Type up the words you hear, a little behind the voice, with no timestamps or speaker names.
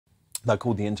They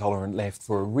called the intolerant left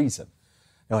for a reason.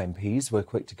 Now, MPs were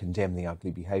quick to condemn the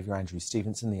ugly behaviour. Andrew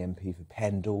Stevenson, the MP for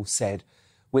Pendle, said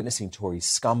witnessing Tory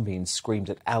scum being screamed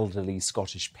at elderly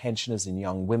Scottish pensioners and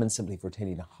young women simply for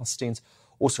attending a hustings.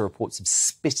 Also reports of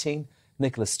spitting.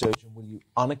 Nicola Sturgeon, will you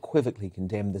unequivocally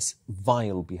condemn this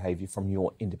vile behaviour from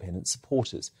your independent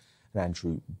supporters? And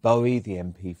Andrew Bowie, the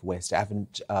MP for West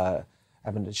Avonshire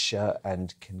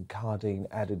and Kincardine,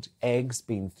 added eggs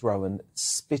being thrown,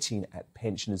 spitting at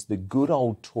pensioners, the good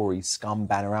old Tory scum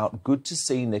banner out. Good to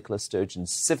see Nicola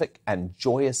Sturgeon's civic and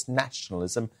joyous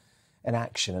nationalism in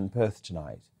action in Perth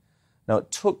tonight. Now,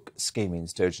 it took scheming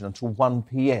Sturgeon until 1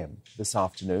 p.m. this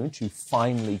afternoon to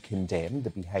finally condemn the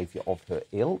behaviour of her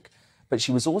ilk, but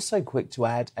she was also quick to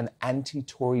add an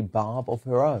anti-Tory barb of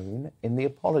her own in the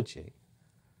apology.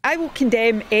 I will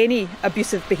condemn any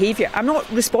abusive behaviour. I'm not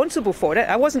responsible for it.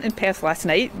 I wasn't in Perth last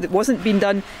night. It wasn't being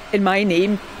done in my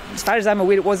name. As far as I'm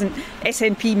aware, it wasn't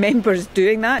SNP members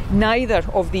doing that. Neither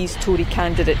of these Tory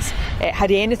candidates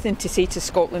had anything to say to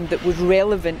Scotland that was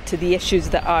relevant to the issues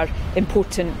that are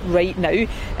important right now.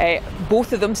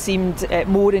 Both of them seemed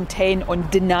more intent on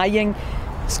denying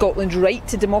Scotland's right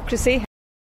to democracy.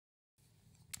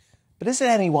 But is it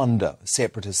any wonder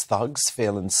separatist thugs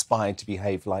feel inspired to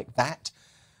behave like that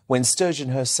when Sturgeon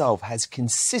herself has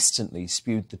consistently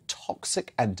spewed the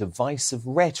toxic and divisive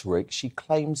rhetoric she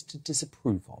claims to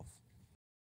disapprove of?